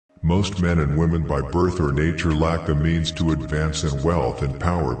Most men and women by birth or nature lack the means to advance in wealth and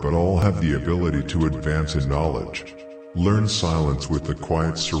power, but all have the ability to advance in knowledge. Learn silence with the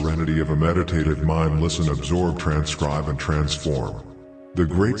quiet serenity of a meditative mind. Listen, absorb, transcribe, and transform. The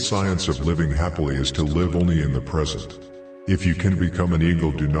great science of living happily is to live only in the present. If you can become an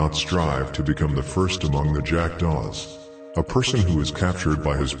eagle, do not strive to become the first among the jackdaws. A person who is captured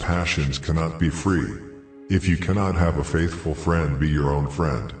by his passions cannot be free. If you cannot have a faithful friend, be your own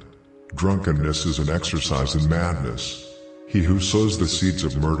friend. Drunkenness is an exercise in madness. He who sows the seeds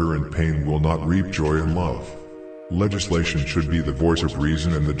of murder and pain will not reap joy and love. Legislation should be the voice of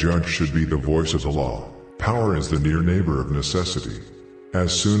reason, and the judge should be the voice of the law. Power is the near neighbor of necessity.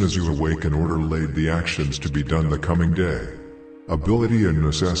 As soon as you awaken, order laid the actions to be done the coming day. Ability and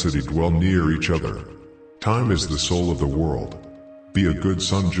necessity dwell near each other. Time is the soul of the world. Be a good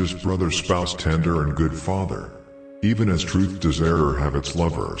son, just brother, spouse, tender and good father. Even as truth does error have its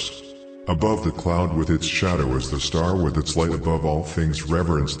lovers. Above the cloud with its shadow is the star with its light. Above all things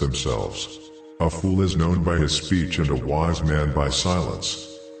reverence themselves. A fool is known by his speech, and a wise man by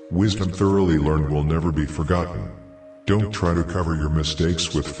silence. Wisdom thoroughly learned will never be forgotten. Don't try to cover your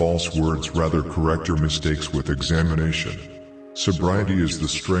mistakes with false words, rather correct your mistakes with examination. Sobriety is the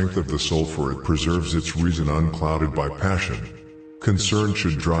strength of the soul, for it preserves its reason unclouded by passion. Concern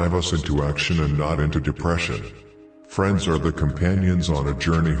should drive us into action and not into depression. Friends are the companions on a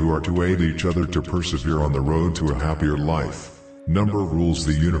journey who are to aid each other to persevere on the road to a happier life. Number rules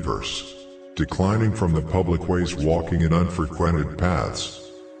the universe. Declining from the public ways, walking in unfrequented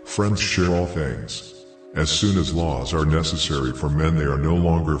paths. Friends share all things. As soon as laws are necessary for men, they are no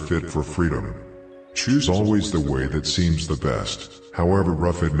longer fit for freedom. Choose always the way that seems the best. However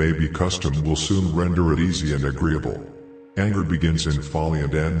rough it may be, custom will soon render it easy and agreeable. Anger begins in folly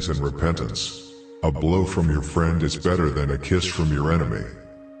and ends in repentance. A blow from your friend is better than a kiss from your enemy.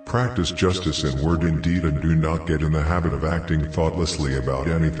 Practice justice in word and deed, and do not get in the habit of acting thoughtlessly about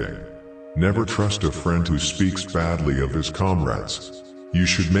anything. Never trust a friend who speaks badly of his comrades. You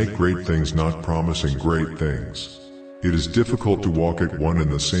should make great things, not promising great things. It is difficult to walk at one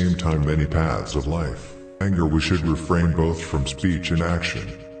and the same time many paths of life. Anger, we should refrain both from speech and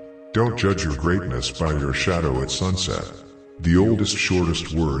action. Don't judge your greatness by your shadow at sunset. The oldest,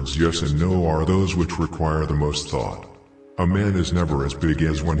 shortest words, yes and no, are those which require the most thought. A man is never as big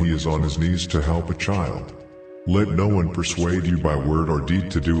as when he is on his knees to help a child. Let no one persuade you by word or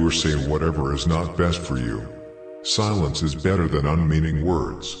deed to do or say whatever is not best for you. Silence is better than unmeaning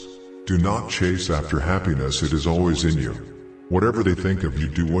words. Do not chase after happiness, it is always in you. Whatever they think of you,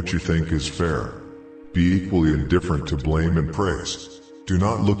 do what you think is fair. Be equally indifferent to blame and praise. Do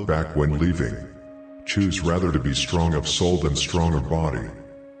not look back when leaving. Choose rather to be strong of soul than strong of body.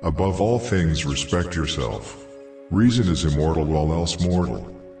 Above all things, respect yourself. Reason is immortal, all else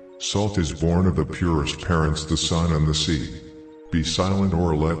mortal. Salt is born of the purest parents, the sun and the sea. Be silent,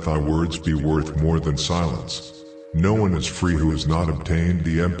 or let thy words be worth more than silence. No one is free who has not obtained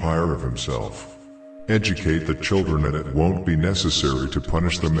the empire of himself. Educate the children, and it won't be necessary to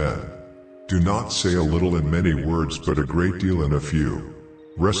punish the men. Do not say a little in many words, but a great deal in a few.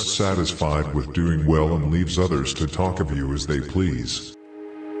 Rest satisfied with doing well, and leaves others to talk of you as they please.